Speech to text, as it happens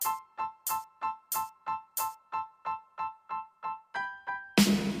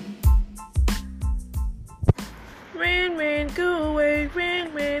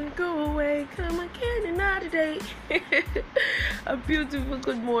Saturday. A beautiful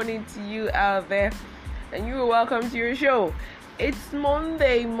good morning to you out there, and you are welcome to your show. It's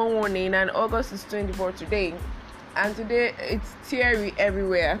Monday morning, and August is 24 today, and today it's teary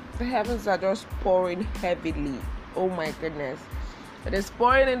everywhere. The heavens are just pouring heavily. Oh my goodness, it is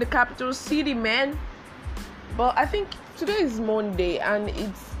pouring in the capital city, man. But I think today is Monday, and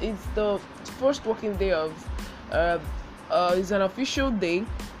it's the first working day of it's an official day,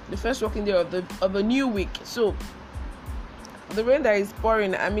 the first working day of a new week. So the rain that is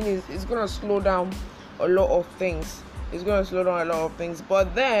pouring, it's gonna slow down a lot of things.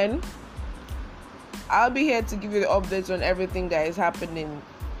 But then I'll be here to give you the updates on everything that is happening.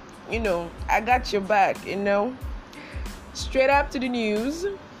 I got your back. Straight up to the news.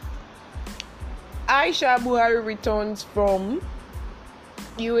 Aisha Buhari returns from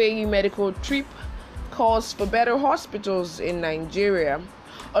UAE medical trip, calls for better hospitals in Nigeria.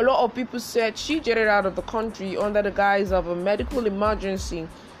 A lot of people said she jetted out of the country under the guise of a medical emergency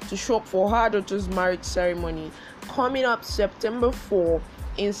to show up for her daughter's marriage ceremony coming up September 4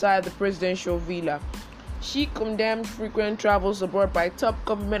 inside the presidential villa. She condemned frequent travels abroad by top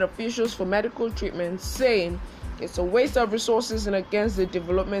government officials for medical treatment, saying it's a waste of resources and against the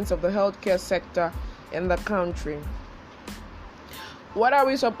development of the healthcare sector in the country. What are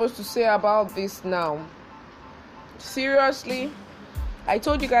we supposed to say about this now? Seriously, I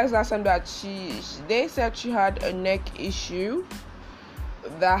told you guys last time that they said she had a neck issue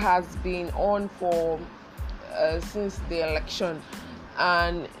that has been on for since the election,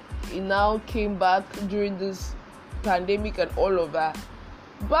 and it now came back during this pandemic and all of that.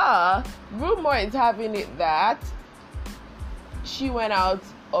 But rumor is having it that she went out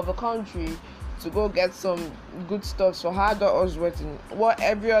of the country to go get some good stuff for her daughter's wedding, what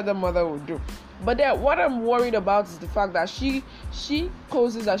every other mother would do. But then what I'm worried about is the fact that she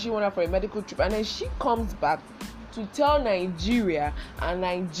closes that she went out for a medical trip, and then she comes back to tell Nigeria and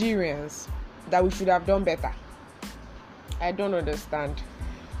Nigerians that we should have done better. I don't understand.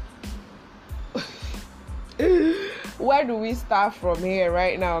 Where do we start from here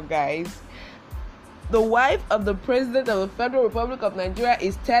right now, guys? The wife of the president of the Federal Republic of Nigeria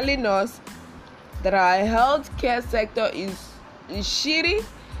is telling us that our healthcare sector is shitty.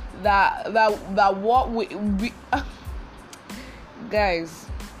 That what we guys.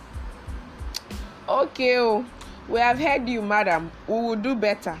 Okay, we have heard you, madam. We will do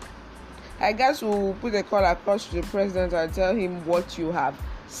better. I guess we will put a call across to the president and tell him what you have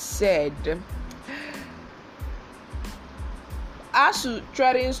said. ASUU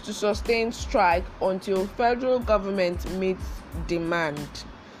threatens to sustain strike until federal government meets demand.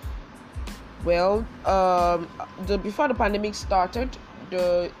 Well, before the pandemic started,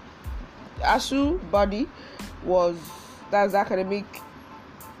 the ASUU body that's the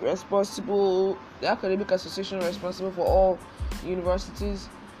academic association responsible for all universities.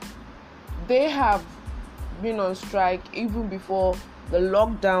 They have been on strike even before the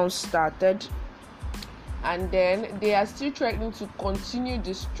lockdown started, and then they are still threatening to continue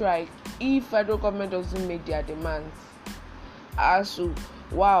the strike if federal government doesn't meet their demands. ASUU,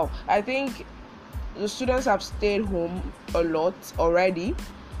 wow, I think the students have stayed home a lot already.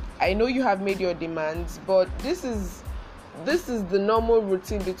 I know you have made your demands, but this is the normal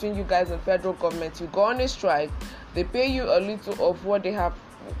routine between you guys and federal government. You go on a strike, they pay you a little of what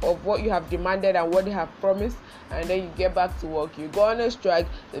you have demanded and what they have promised, and then you get back to work. You go on a strike,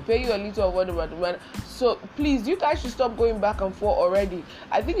 they pay you a little of what they have demanded. So please, you guys should stop going back and forth already.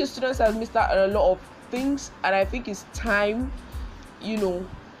 I think the students have missed out on a lot of things, and I think it's time,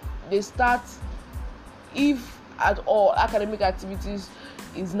 they start, if at all academic activities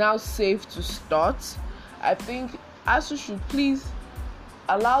is now safe to start. I think ASUU should please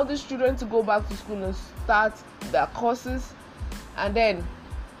allow the students to go back to school and start their courses, and then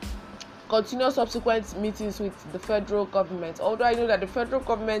continue subsequent meetings with the federal government. Although I know that the federal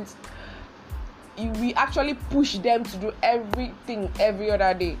government, we actually push them to do everything every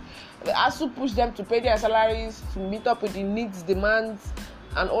other day. The ASUU push them to pay their salaries, to meet up with the needs, demands,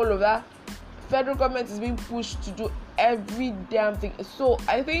 and all of that. Federal government is being pushed to do every damn thing. So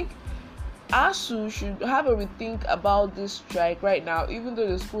I think ASUU should have a rethink about this strike right now, even though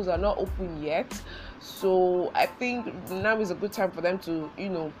the schools are not open yet. So I think now is a good time for them to,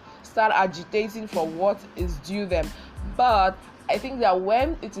 start agitating for what is due them. But I think that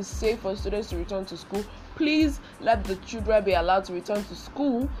when it is safe for students to return to school, please let the children be allowed to return to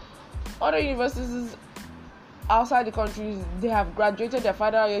school. Other universities outside the country, they have graduated their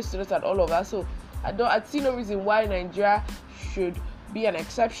final year students and all of that. So I see no reason why Nigeria should be an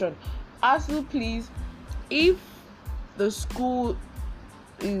exception. ASUU, please, if the school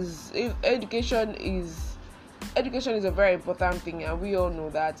is, if education is education is a very important thing, and we all know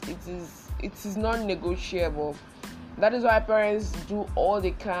that it is non-negotiable. That is why parents do all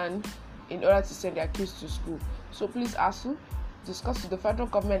they can in order to send their kids to school. So please, ASUU, discuss with the federal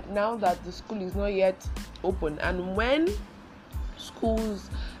government now that the school is not yet open, and when schools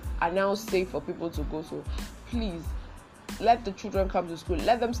are now safe for people to go to, please let the children come to school,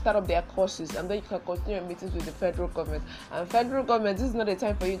 let them start up their courses, and then you can continue your meetings with the federal government. And federal government, this is not a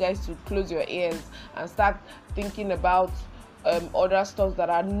time for you guys to close your ears and start thinking about other stuff that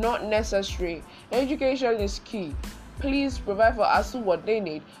are not necessary. Education is key. Please provide for ASUU what they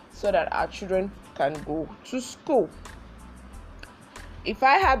need so that our children can go to school. If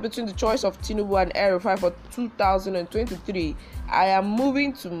I had between the choice of Tinubu and El-Rufai for 2023, I am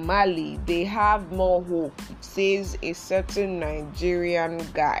moving to Mali. They have more hope, says a certain Nigerian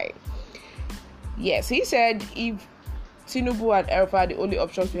guy. Yes, he said if Tinubu and El-Rufai are the only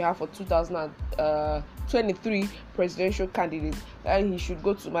options we have for 2023 presidential candidates, then he should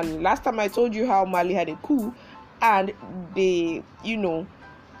go to Mali. Last time I told you how Mali had a coup and they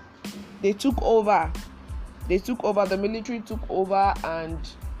took over. The military took over, and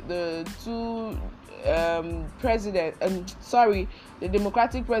the two the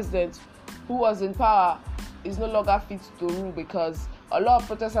democratic president who was in power is no longer fit to rule, because a lot of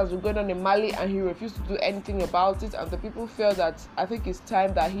protesters were going on in Mali and he refused to do anything about it, and the people feel that I think it's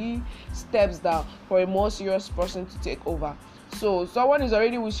time that he steps down for a more serious person to take over. So someone is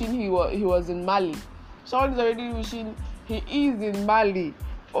already wishing he was in Mali. Someone is already wishing he is in Mali.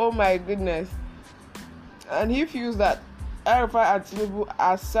 Oh my goodness. And he feels that El-Rufai and Tinubu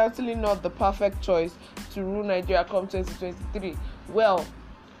are certainly not the perfect choice to rule Nigeria come 2023. Well,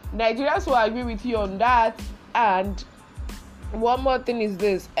 Nigerians will agree with you on that. And one more thing is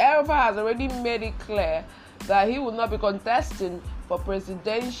this: El-Rufai has already made it clear that he will not be contesting for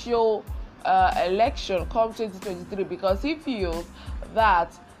presidential election come 2023, because he feels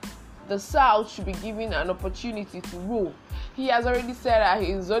that the South should be given an opportunity to rule. He has already said that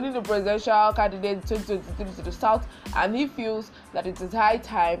he is only the presidential candidate in 2023 to the South, and he feels that it is high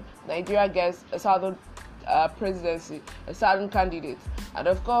time Nigeria gets a Southern presidency, a Southern candidate. And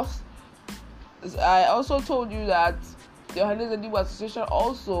of course, I also told you that the Ohanaeze Ndigbo Association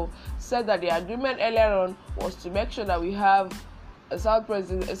also said that the agreement earlier on was to make sure that we have a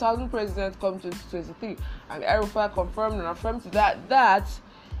Southern president come 2023, and El-Rufai confirmed and affirmed to that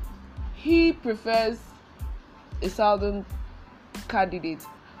he prefers a Southern candidate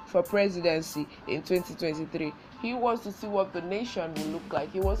for presidency in 2023. He wants to see what the nation will look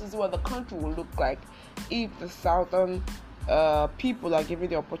like. He wants to see what the country will look like if the Southern people are given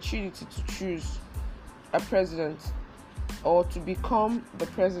the opportunity to choose a president or to become the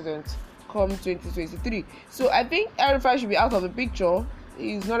president come 2023. So I think El-Rufai should be out of the picture.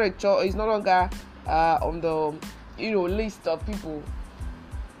 He's no longer on the list of people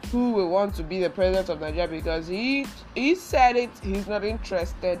who will want to be the president of Nigeria, because he said it, he's not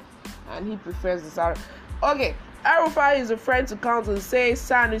interested and he prefers the South. Okay, El-Rufai is a friend to count on, says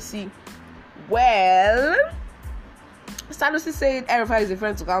Sanusi. Well, Sanusi said El-Rufai is a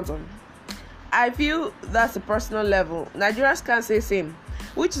friend to count on. I feel that's a personal level. Nigerians can't say same,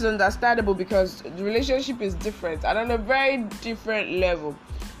 which is understandable because the relationship is different and on a very different level.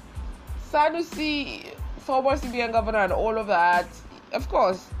 Sanusi, former CBN governor and all of that, of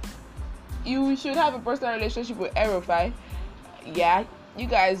course, you should have a personal relationship with El-Rufai. Yeah, you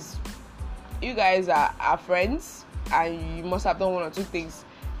guys are friends, and you must have done one or two things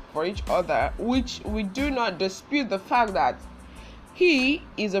for each other, which we do not dispute the fact that he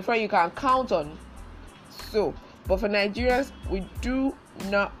is a friend you can count on. So, but for Nigerians, we do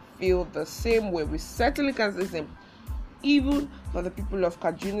not feel the same way. We certainly can't say the same. Even for the people of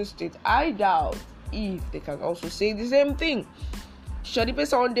Kaduna State, I doubt if they can also say the same thing. Shodipe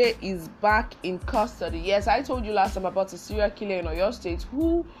Sunday is back in custody. Yes, I told you last time about a serial killer in Oyo State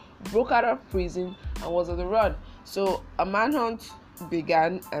who broke out of prison and was on the run. So a manhunt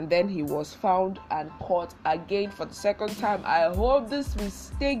began, and then he was found and caught again for the second time. I hope this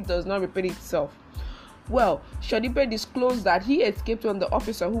mistake does not repeat itself. Well, Shodipe disclosed that he escaped when the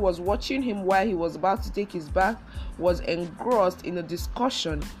officer who was watching him while he was about to take his bath was engrossed in a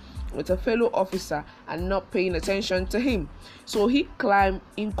discussion with a fellow officer and not paying attention to him. So he climbed,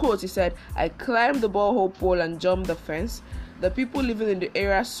 in quotes, he said, "I climbed the borehole pole and jumped the fence. The people living in the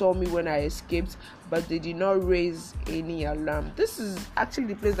area saw me when I escaped, but they did not raise any alarm." This is actually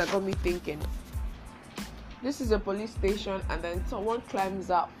the place that got me thinking. This is a police station, and then someone climbs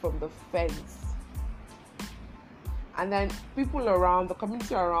out from the fence. And then people around, the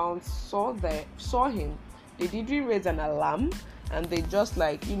community around saw him. They didn't raise an alarm, and they just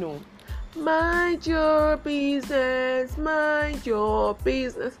Mind your business, mind your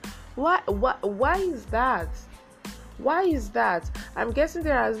business. Why is that? Why is that? I'm guessing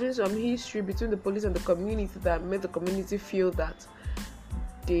there has been some history between the police and the community that made the community feel that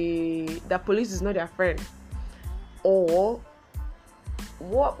the police is not their friend. Or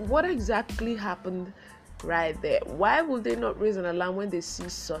what exactly happened right there? Why would they not raise an alarm when they see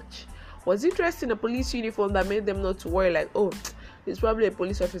such? Was it dressed in a police uniform that made them not to worry, like, oh, it's probably a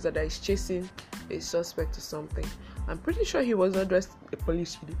police officer that is chasing a suspect or something? I'm pretty sure he was not dressed in a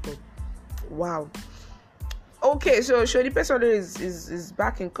police uniform. Wow. Okay, so Shodipe Sode is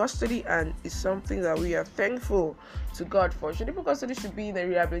back in custody, and it's something that we are thankful to God for. Shodipe custody should be in a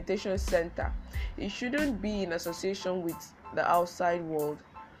rehabilitation center. It shouldn't be in association with the outside world.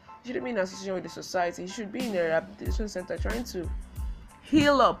 It shouldn't be in association with the society. It should be in a rehabilitation center trying to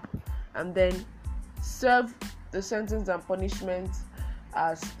heal up and then serve the sentence and punishment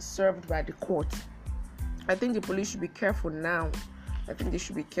as served by the court. I think the police should be careful now.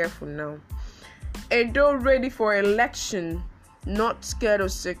 Edo ready for election, not scared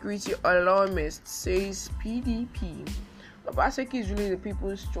of security alarmists, says PDP. Obaseki is really the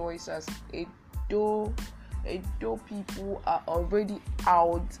people's choice, as Edo people are already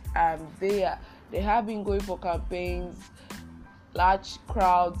out and they have been going for campaigns, large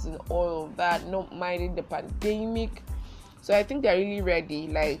crowds and all of that, not minding the pandemic. So I think they're really ready.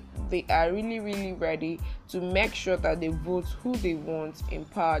 Like, they are really, really ready to make sure that they vote who they want in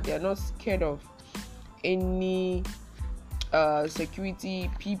power. They're not scared of any security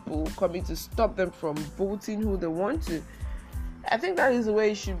people coming to stop them from voting who they want to. I think that is the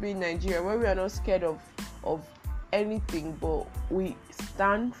way it should be in Nigeria, where we are not scared of anything, but we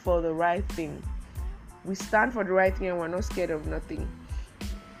stand for the right thing. And we're not scared of nothing.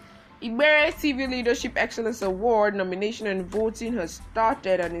 Igbere TV Leadership Excellence Award nomination and voting has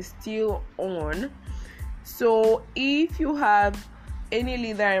started and is still on. So if you have any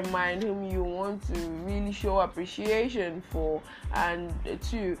leader in mind whom you want to really show appreciation for and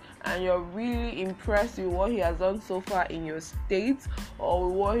you're really impressed with what he has done so far in your state, or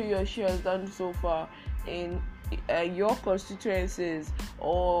what he or she has done so far in your constituencies,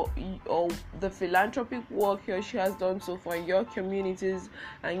 or the philanthropic work he or she has done so far in your communities,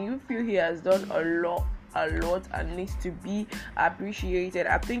 and you feel he has done a lot and needs to be appreciated,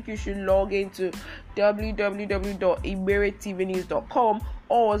 I think you should log into www.igberetvnews.com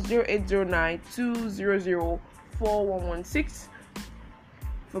or 0809-200-4116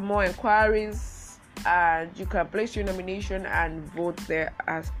 for more inquiries, and you can place your nomination and vote there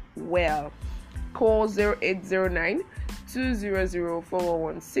as well. Call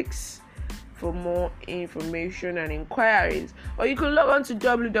 0809-200-4116 for more information and inquiries, or you can log on to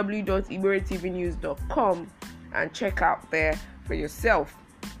www.igberetvnews.com and check out there for yourself.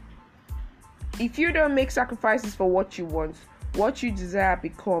 If you don't make sacrifices for what you want, what you desire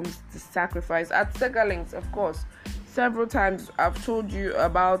becomes the sacrifice. At Segalinks, of course, several times I've told you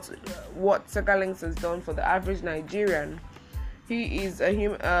about what Segalinks has done for the average Nigerian. He is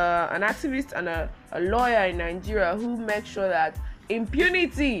an activist and a lawyer in Nigeria who makes sure that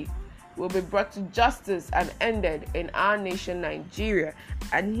impunity will be brought to justice and ended in our nation, Nigeria.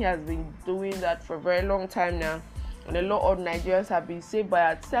 And he has been doing that for a very long time now. And a lot of Nigerians have been saved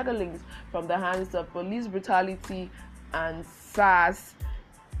by Segalinks from the hands of police brutality and SARS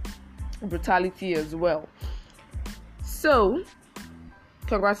brutality as well. So,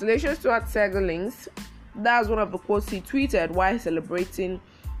 congratulations to Segalinks. That's one of the quotes he tweeted while celebrating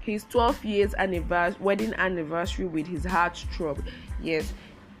his 12 years wedding anniversary with his heartthrob. Yes,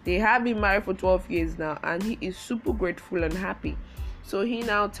 they have been married for 12 years now, and he is super grateful and happy. So he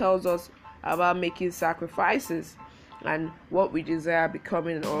now tells us about making sacrifices and what we desire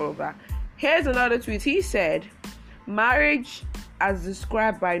becoming and all of that. Here's another tweet. He said, marriage, as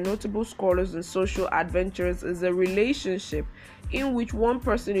described by notable scholars and social adventurers, is a relationship in which one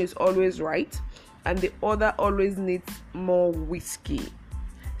person is always right and the other always needs more whiskey.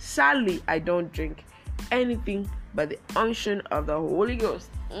 Sadly, I don't drink anything but the unction of the Holy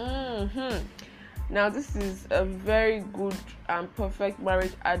Ghost. Now, this is a very good and perfect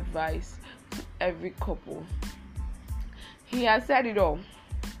marriage advice to every couple. He has said it all.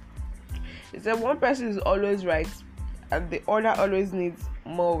 He said one person is always right and the other always needs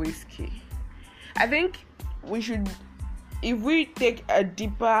more whiskey. I think we should, if we take a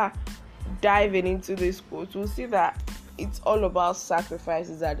deeper diving into this quote, we'll see that it's all about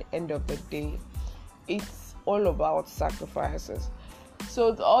sacrifices at the end of the day. It's all about sacrifices.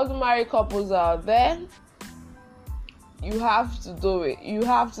 So to all the married couples out there, you have to do it. You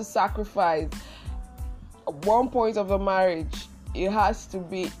have to sacrifice. At one point of the marriage, it has to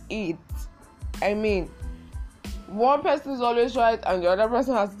be it. I mean, one person is always right and the other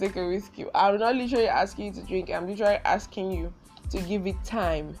person has to take a risk. I'm not literally asking you to drink. I'm literally asking you to give it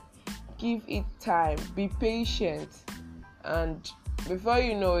time. Give it time. Be patient. And before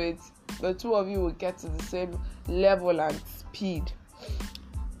you know it, the two of you will get to the same level and speed.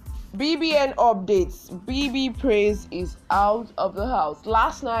 BBN updates. BB Praise is out of the house.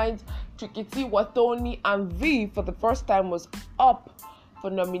 Last night, Chikiti, Watoni, and V for the first time was up for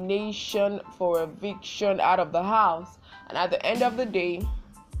nomination for eviction out of the house, and at the end of the day,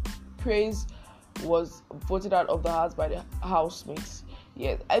 Praise was voted out of the house by the housemates.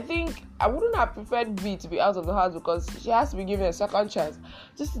 Yes, I think I wouldn't have preferred V to be out of the house because she has to be given a second chance.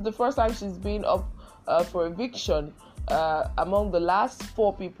 This is the first time she's been up for eviction among the last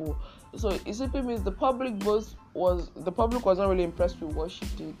 4 people. So it simply means the public was not really impressed with what she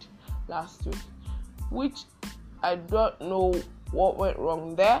did last week, which I don't know what went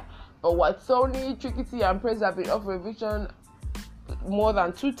wrong there, but what Sony, Chikiti, and Praise have been up for eviction more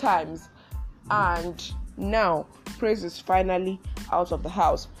than 2 times, and now Praise is finally out of the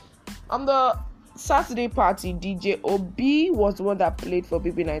house. On the Saturday party, DJ Obi was the one that played for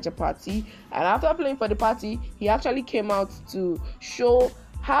BB Naija party, and after playing for the party, he actually came out to show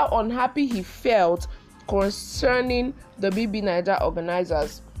how unhappy he felt concerning the BB Naija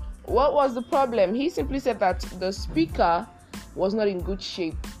organizers. What was the problem? He simply said that the speaker was not in good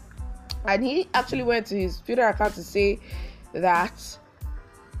shape, and he actually went to his Twitter account to say that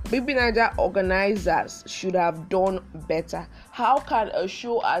BB Naija organizers should have done better. How can a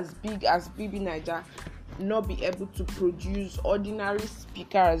show as big as BB Naija not be able to produce ordinary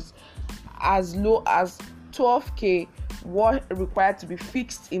speakers as low as 12k, what required to be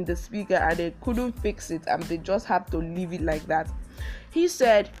fixed in the speaker, and they couldn't fix it and they just had to leave it like that? He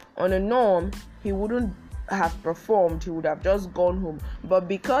said on a norm he wouldn't have performed, he would have just gone home, but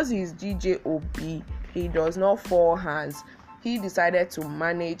because he's DJ OB, he does not fall hands. He decided to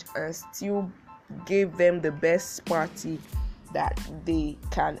manage and still gave them the best party that they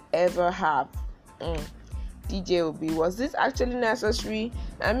can ever have. DJ OB, was this actually necessary?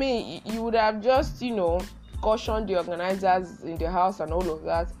 I mean, you would have just, cautioned the organizers in the house and all of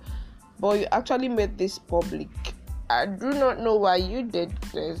that, but you actually made this public. I do not know why you did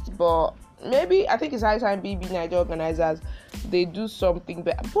this, but maybe I think it's high time BB Naija organizers they do something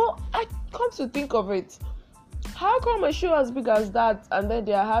better. But I come to think of it, how come a show as big as that and then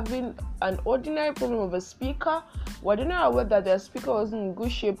they are having an ordinary problem of a speaker? Well, they not aware that their speaker wasn't in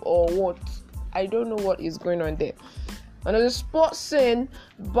good shape or what? I don't know what is going on there. On the sports scene,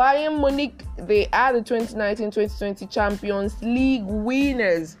 Bayern Munich, they are the 2019-2020 Champions League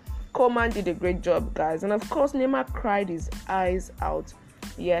winners. Coman did a great job, guys, and of course Neymar cried his eyes out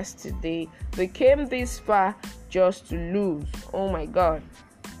yesterday. They came this far just to lose. Oh my god.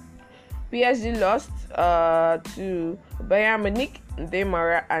 PSG lost to Bayern Munich,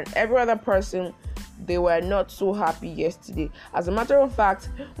 Neymar, and every other person. They were not so happy yesterday. As a matter of fact,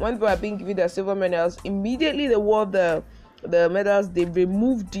 when they were being given their silver medals, immediately they wore the medals, they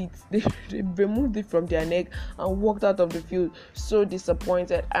removed it. They removed it from their neck and walked out of the field so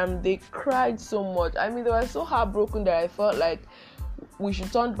disappointed, and they cried so much. I mean, they were so heartbroken that I felt like we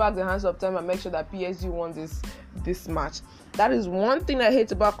should turn back the hands of time and make sure that PSG won this match. That is one thing I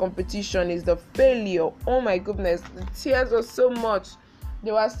hate about competition, is the failure. Oh my goodness, the tears were so much.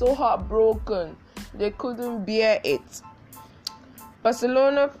 They were so heartbroken. They couldn't bear it.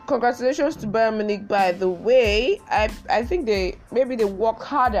 Barcelona, congratulations to Bayern Munich, by the way. I think they worked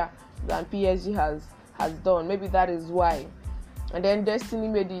harder than PSG has done. Maybe that is why. And then destiny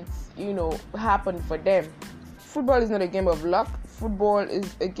made it, happen for them. Football is not a game of luck. Football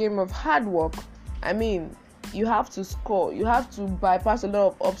is a game of hard work. I mean, you have to score. You have to bypass a lot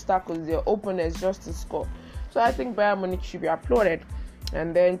of obstacles, your opponents, just to score. So I think Bayern Munich should be applauded.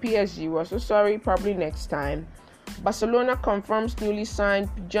 And then PSG, we're so sorry, probably next time. Barcelona confirms newly signed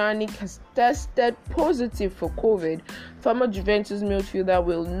Pjanic has tested positive for COVID. Former Juventus midfielder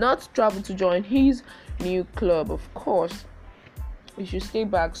will not travel to join his new club. Of course, he should stay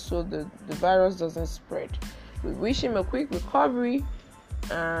back so the virus doesn't spread. We wish him a quick recovery,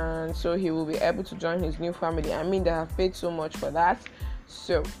 and so he will be able to join his new family. I mean, they have paid so much for that.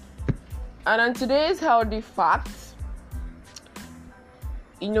 So, and on today's healthy facts,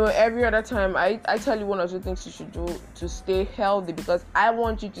 every other time I tell you one or two things you should do to stay healthy, because I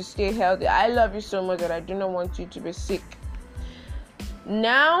want you to stay healthy. I love you so much that I do not want you to be sick.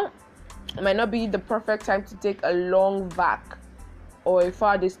 Now might not be the perfect time to take a long vac or a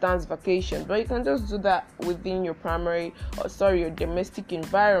far distance vacation, but you can just do that within your your domestic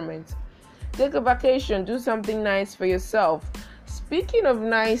environment. Take a vacation, do something nice for yourself. Speaking of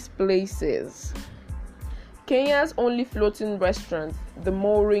nice places, Kenya's only floating restaurant, the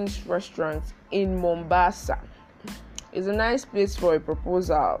Moorings restaurant in Mombasa, is a nice place for a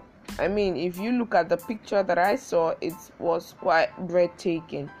proposal. I mean, if you look at the picture that I saw, it was quite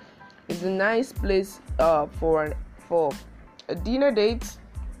breathtaking. It's a nice place for a dinner date,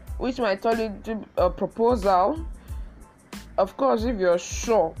 which might turn into a proposal. Of course, if you're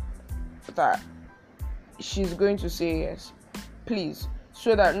sure that she's going to say yes, please,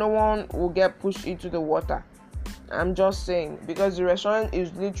 so that no one will get pushed into the water. I'm just saying, because the restaurant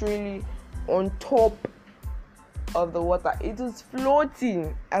is literally on top of the water. It is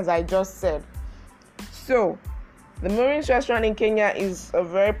floating, as I just said. So the Moorings restaurant in Kenya is a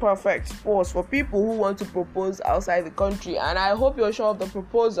very perfect spot for people who want to propose outside the country. And I hope you're sure of the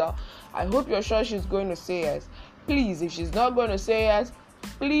proposal. I hope you're sure she's going to say yes. Please, if she's not going to say yes,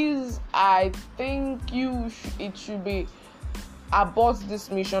 please, I think it should be abort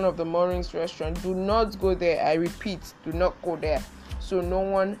this mission of the Moorings restaurant. Do not go there. I repeat, do not go there, so no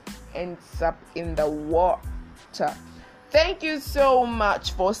one ends up in the water. Thank you so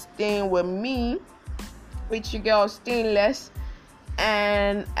much for staying with me, with your girl Stainless,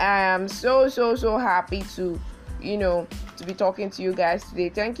 and I am so happy to be talking to you guys today.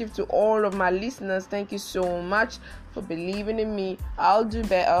 Thank you to all of my listeners. Thank you so much for believing in me. I'll do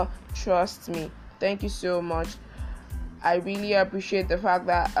better, trust me. Thank you so much. I really appreciate the fact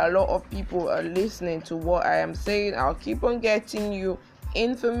that a lot of people are listening to what I am saying. I'll keep on getting you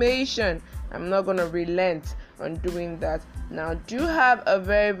information. I'm not going to relent on doing that. Now, do have a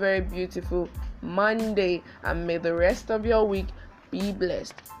very beautiful Monday, and may the rest of your week be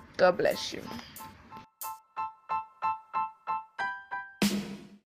blessed. God bless you.